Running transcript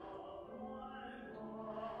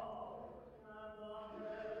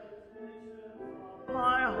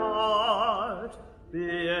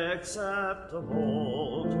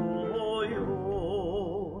acceptable to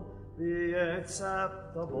you, be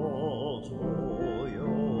acceptable to you.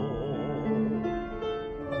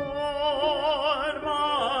 Lord,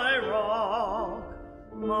 my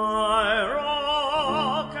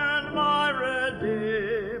rock and my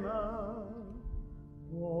redeemer.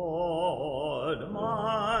 Lord,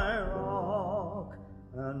 my rock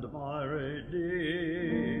and my redeemer.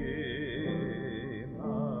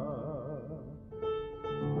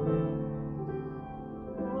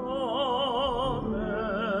 Amen.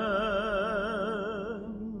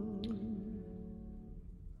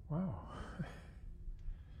 Wow.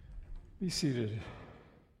 Be seated.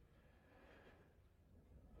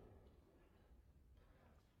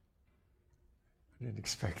 I didn't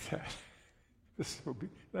expect that.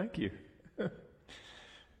 Thank you.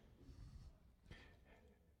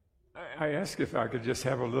 I asked if I could just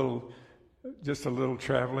have a little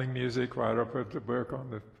traveling music while I put the book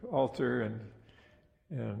on the altar,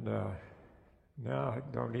 and now I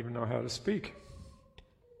don't even know how to speak.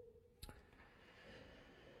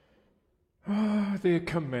 The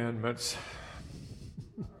commandments.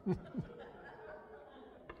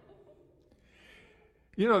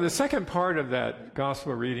 You know, the second part of that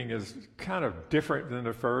gospel reading is kind of different than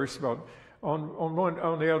the first, but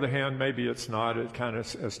on the other hand, maybe it's not. It kind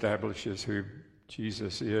of establishes who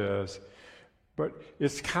Jesus is. But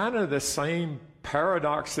it's kind of the same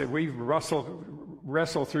paradox that we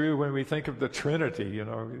wrestle through when we think of the Trinity, you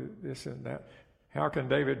know, this and that. How can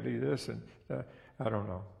David be this and that? I don't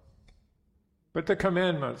know. But the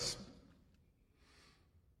commandments,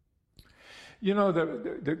 you know,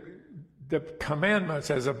 the commandments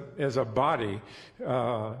as a body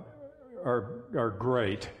are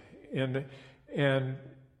great, and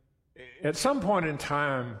at some point in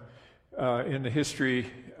time in the history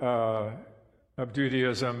of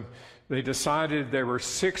Judaism, they decided there were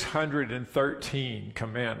 613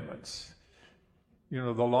 commandments. You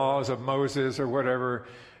know, the laws of Moses or whatever,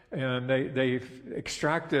 and they've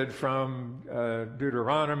extracted from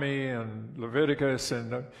Deuteronomy and Leviticus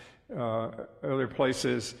and other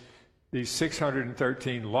places these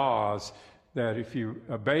 613 laws that if you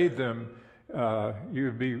obeyed them,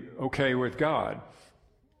 you'd be okay with God.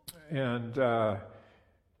 And of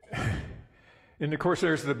course,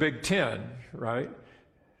 there's the Big Ten, right?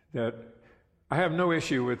 That I have no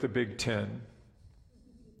issue with the Big Ten.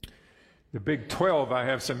 The Big 12 I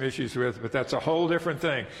have some issues with, but that's a whole different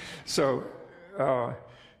thing. So,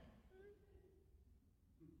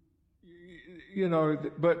 you know,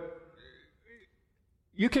 but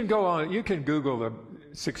you can go on, you can Google the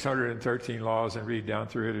 613 laws and read down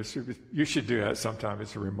through it. You should do that sometime.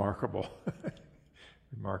 It's remarkable.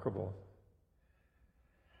 Remarkable.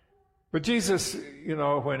 But Jesus, you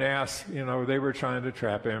know, when asked, you know, they were trying to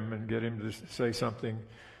trap him and get him to say something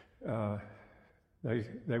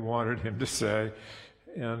they wanted him to say.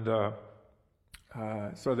 And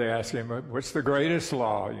so they asked him, what's the greatest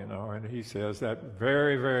law, you know? And he says that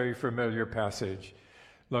very, very familiar passage.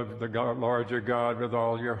 Love the Lord your God with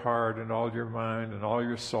all your heart and all your mind and all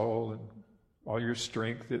your soul and all your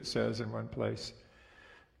strength, it says in one place.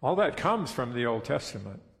 All that comes from the Old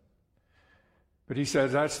Testament. But he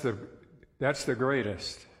says that's the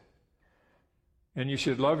greatest. And you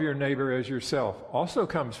should love your neighbor as yourself. Also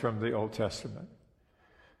comes from the Old Testament.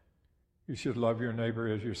 You should love your neighbor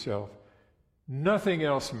as yourself. Nothing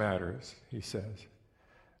else matters, he says.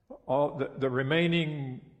 All the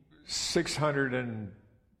remaining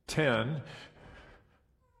 610,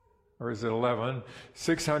 or is it 11?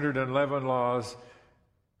 611 laws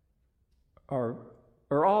are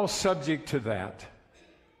all subject to that,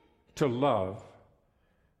 to love.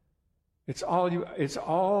 It's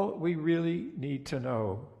all we really need to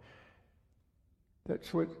know.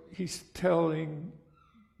 That's what he's telling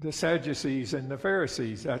the Sadducees and the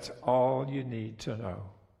Pharisees. That's all you need to know.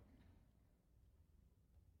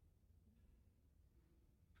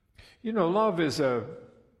 You know, love is a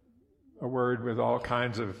word with all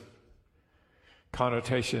kinds of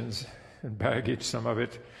connotations and baggage, some of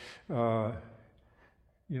it. You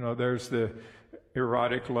know, there's the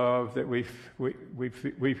erotic love that we've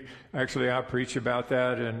actually, I preach about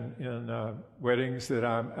that in weddings that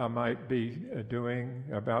I might be doing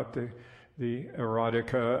about the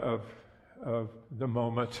erotica of the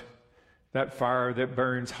moment, that fire that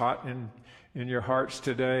burns hot in your hearts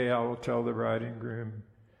today, I will tell the bride and groom.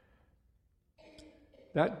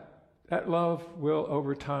 That love will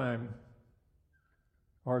over time,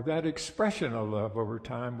 or that expression of love over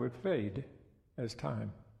time would fade as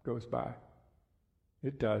time goes by.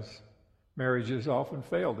 It does. Marriages often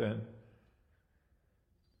fail then.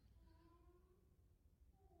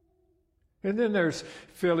 And then there's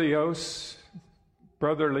philios,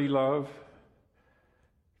 brotherly love.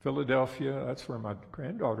 Philadelphia, that's where my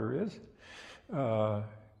granddaughter is.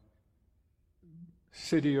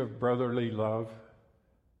 City of brotherly love.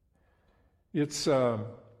 It's a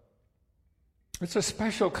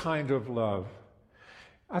special kind of love.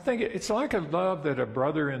 I think it's like a love that a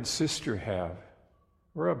brother and sister have.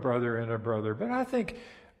 We're a brother and a brother, but I think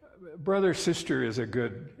brother-sister is a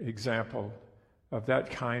good example of that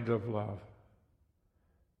kind of love.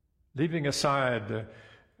 Leaving aside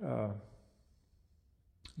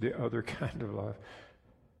the other kind of love.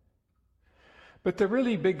 But the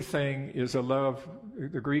really big thing is a love,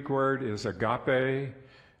 the Greek word is agape,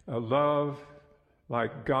 a love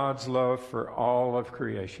like God's love for all of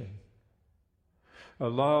creation. A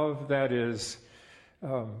love that is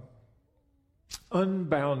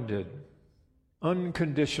unbounded,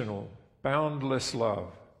 unconditional, boundless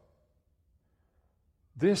love.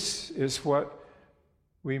 This is what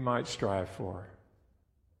we might strive for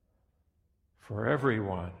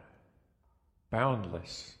everyone,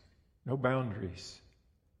 boundless, no boundaries.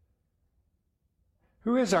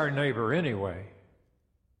 Who is our neighbor anyway?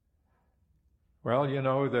 Well, you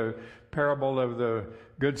know, the parable of the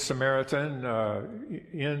Good Samaritan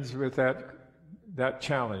ends with that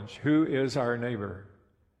challenge. Who is our neighbor?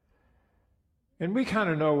 And we kind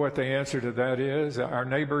of know what the answer to that is. Our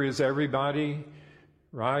neighbor is everybody,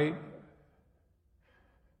 right?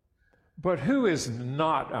 But who is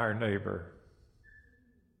not our neighbor?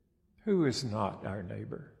 Who is not our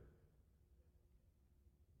neighbor?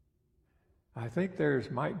 I think there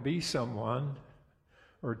might be someone,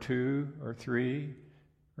 or two, or three,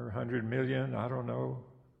 or 100 million, I don't know.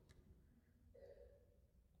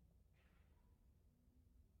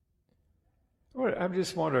 I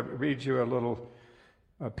just want to read you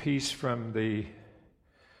a piece from the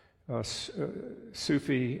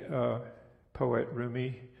Sufi poet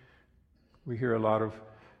Rumi. We hear a lot of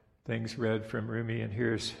things read from Rumi, and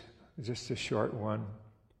here's just a short one.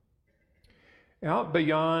 Out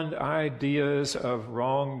beyond ideas of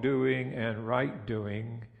wrongdoing and right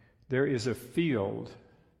doing, there is a field.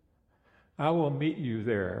 I will meet you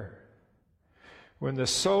there. When the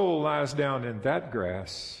soul lies down in that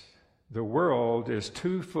grass, the world is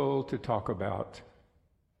too full to talk about.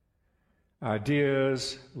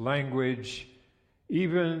 Ideas, language,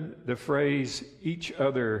 even the phrase each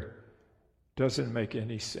other doesn't make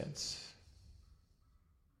any sense.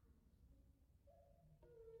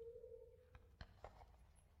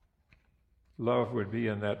 Love would be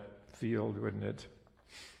in that field, wouldn't it?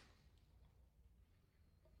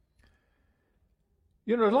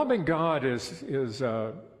 You know, loving God is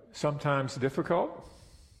sometimes difficult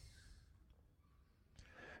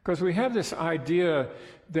because we have this idea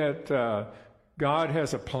that God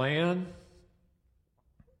has a plan.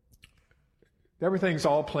 Everything's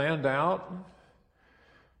all planned out.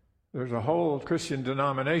 There's a whole Christian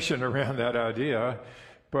denomination around that idea,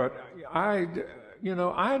 but I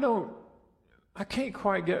can't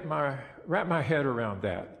quite wrap my head around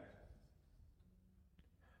that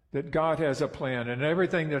God has a plan and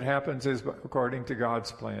everything that happens is according to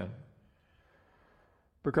God's plan.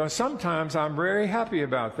 Because sometimes I'm very happy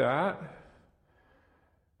about that.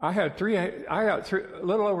 I got a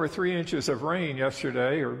little over 3 inches of rain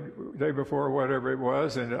yesterday or day before, whatever it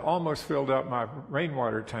was, and it almost filled up my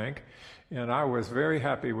rainwater tank, and I was very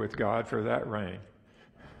happy with God for that rain,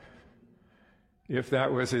 if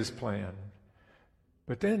that was His plan.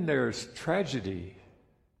 But then there's tragedy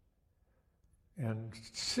and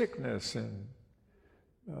sickness and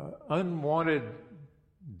unwanted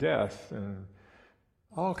death and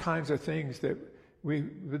all kinds of things that we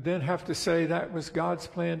would then have to say that was God's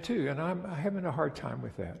plan too. And I'm having a hard time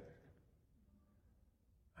with that.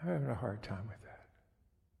 I'm having a hard time with that.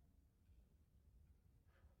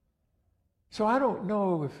 So I don't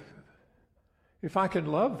know if I can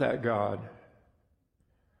love that God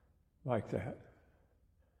like that.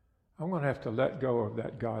 I'm going to have to let go of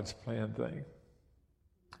that God's plan thing.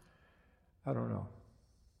 I don't know.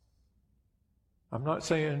 I'm not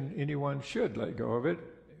saying anyone should let go of it.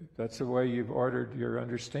 That's the way you've ordered your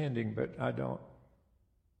understanding, but I don't.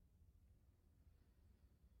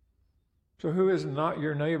 So who is not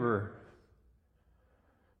your neighbor?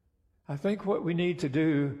 I think what we need to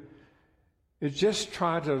do is just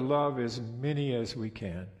try to love as many as we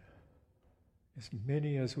can. As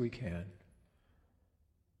many as we can.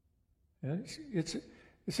 And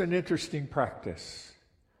it's an interesting practice.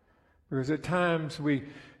 Because at times we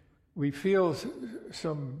feel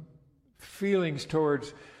some feelings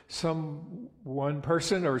towards some one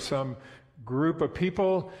person or some group of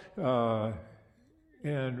people,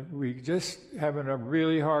 and we just having a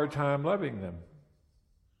really hard time loving them.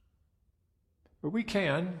 But we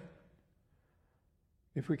can,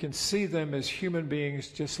 if we can see them as human beings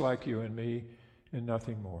just like you and me and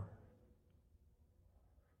nothing more.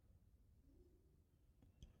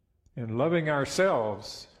 And loving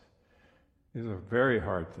ourselves is a very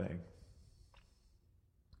hard thing,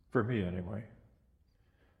 for me anyway,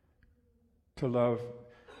 to love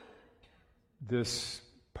this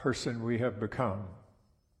person we have become.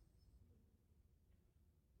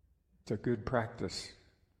 It's a good practice.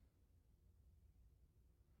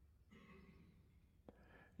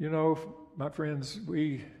 You know, my friends,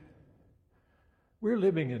 we're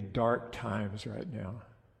living in dark times right now.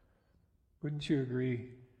 Wouldn't you agree?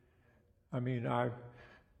 I mean,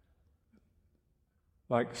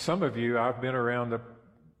 like some of you, I've been around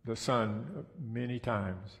the sun many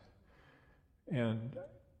times. And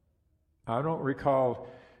I don't recall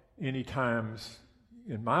any times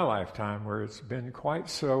in my lifetime where it's been quite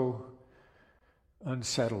so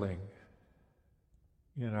unsettling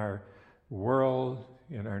in our world,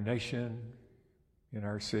 in our nation, in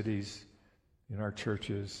our cities, in our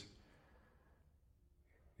churches.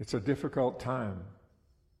 It's a difficult time.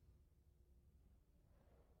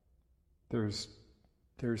 There's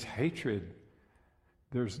hatred,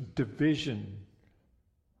 there's division,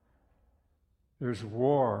 there's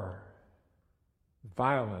war,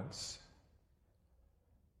 violence.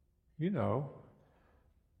 You know,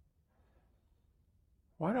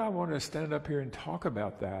 why do I want to stand up here and talk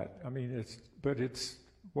about that? I mean, it's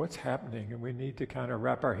what's happening, and we need to kind of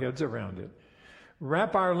wrap our heads around it.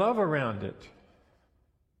 Wrap our love around it.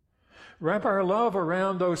 Wrap our love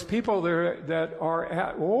around those people that are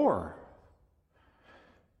at war.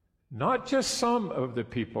 Not just some of the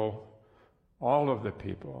people, all of the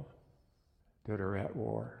people that are at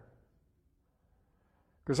war.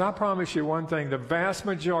 Because I promise you one thing, the vast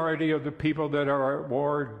majority of the people that are at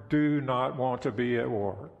war do not want to be at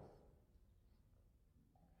war.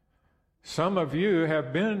 Some of you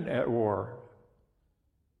have been at war.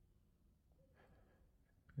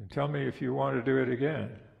 And tell me if you want to do it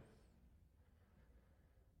again.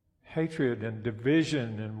 Hatred and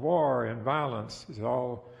division and war and violence is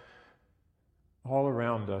all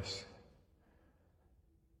around us.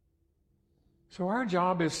 So our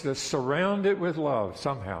job is to surround it with love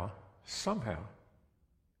somehow,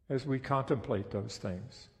 as we contemplate those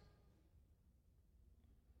things.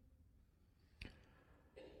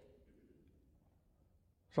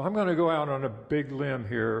 So I'm going to go out on a big limb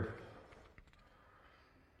here,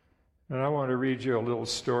 and I want to read you a little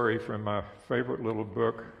story from my favorite little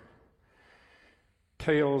book,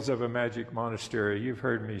 Tales of a Magic Monastery. You've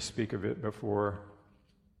heard me speak of it before.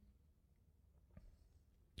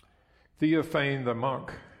 Theophane the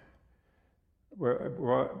monk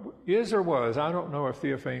is or was, I don't know if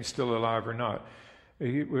Theophane's still alive or not.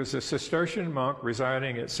 He was a Cistercian monk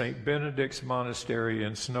residing at St. Benedict's Monastery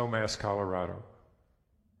in Snowmass, Colorado.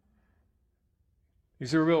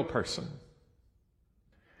 He's a real person.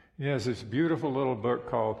 He has this beautiful little book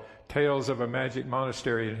called Tales of a Magic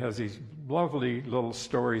Monastery. It has these lovely little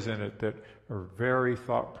stories in it that are very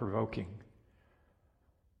thought-provoking.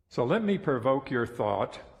 So let me provoke your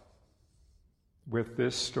thought with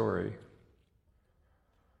this story.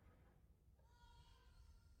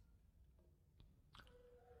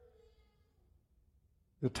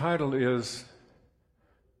 The title is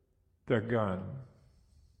The Gun.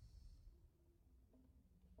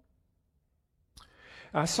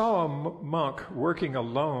 I saw a monk working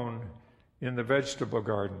alone in the vegetable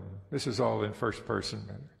garden. This is all in first person.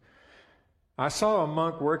 I saw a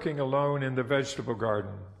monk working alone in the vegetable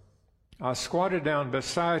garden. I squatted down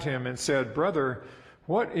beside him and said, "Brother,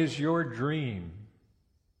 what is your dream?"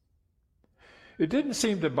 It didn't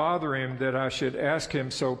seem to bother him that I should ask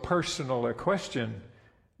him so personal a question,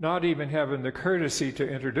 not even having the courtesy to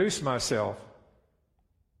introduce myself.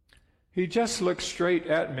 He just looked straight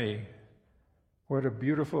at me. What a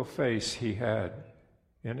beautiful face he had,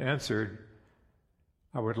 and answered,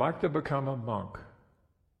 "I would like to become a monk."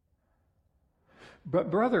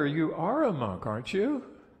 "But brother, you are a monk, aren't you?"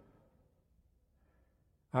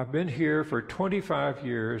 "I've been here for 25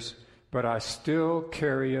 years, but I still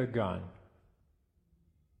carry a gun."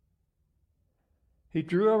 He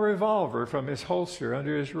drew a revolver from his holster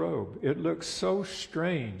under his robe. It looked so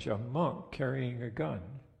strange, a monk carrying a gun.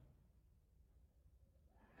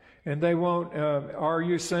 "And they won't, are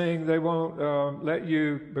you saying they won't let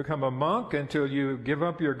you become a monk until you give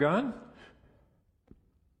up your gun?"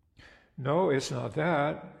 "No, it's not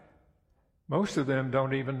that. Most of them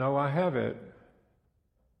don't even know I have it.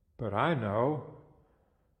 But I know."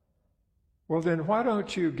 "Well, then why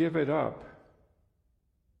don't you give it up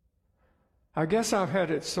I guess I've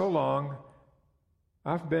had it so long.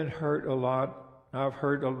 I've been hurt a lot. I've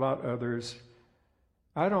hurt a lot others.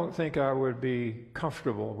 I don't think I would be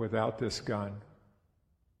comfortable without this gun.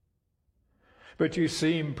 But you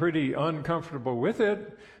seem pretty uncomfortable with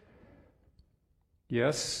it.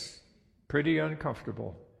 Yes, pretty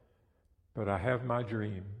uncomfortable. But I have my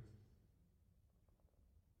dream.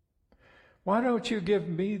 Why don't you give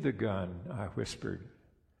me the gun? I whispered.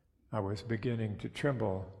 I was beginning to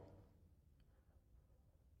tremble.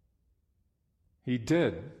 He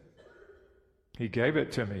did. He gave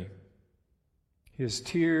it to me. His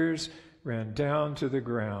tears ran down to the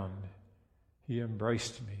ground. He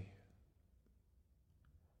embraced me.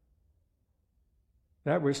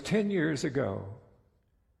 That was 10 years ago.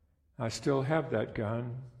 I still have that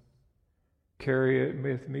gun. Carry it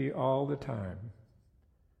with me all the time.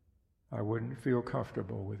 I wouldn't feel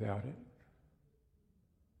comfortable without it.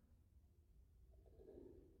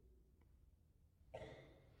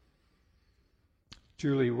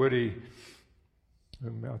 Julie Woody,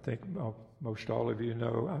 whom I think most all of you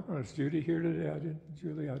know. Is Judy here today? I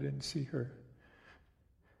didn't see her.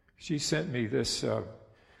 She sent me this a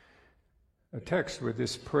text with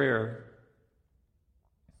this prayer.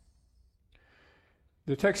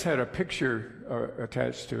 The text had a picture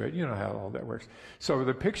attached to it. You know how all that works. So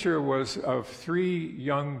the picture was of 3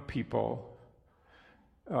 young people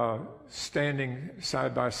standing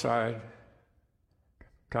side by side,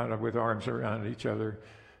 kind of with arms around each other.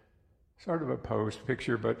 Sort of a posed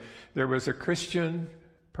picture, but there was a Christian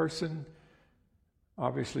person,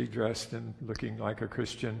 obviously dressed and looking like a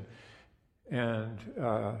Christian, and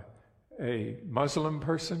a Muslim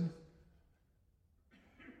person,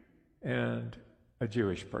 and a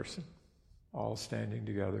Jewish person, all standing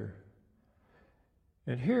together.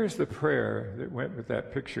 And here's the prayer that went with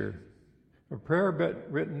that picture. A prayer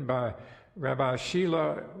written by Rabbi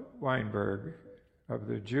Sheila Weinberg of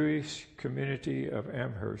the Jewish community of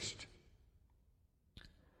Amherst.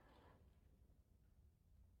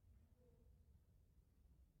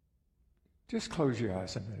 Just close your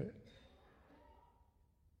eyes a minute.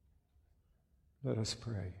 Let us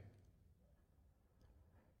pray.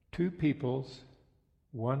 2 peoples,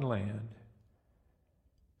 1 land,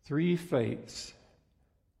 3 faiths,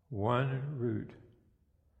 1 root,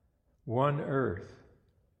 1 earth,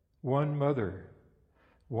 1 mother,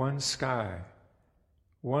 1 sky,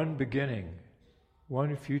 1 beginning,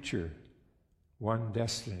 1 future, 1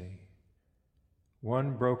 destiny,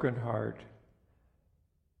 1 broken heart,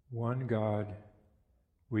 1 God,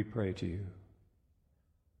 we pray to you.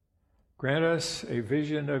 Grant us a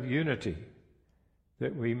vision of unity,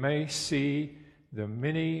 that we may see the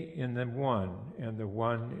many in the one and the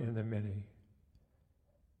one in the many.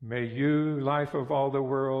 May you, life of all the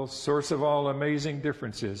world, source of all amazing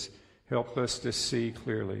differences, help us to see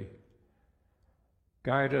clearly.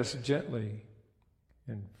 Guide us gently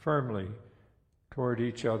and firmly toward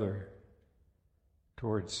each other,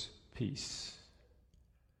 towards peace.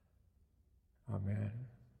 Amen.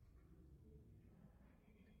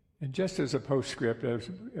 And just as a postscript,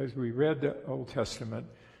 as we read the Old Testament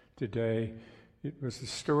today, it was the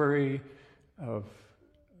story of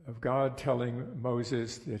God telling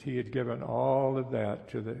Moses that he had given all of that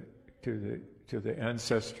to the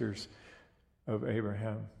ancestors of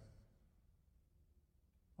Abraham.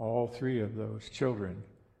 All 3 of those children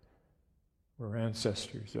were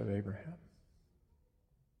ancestors of Abraham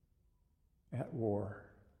at war.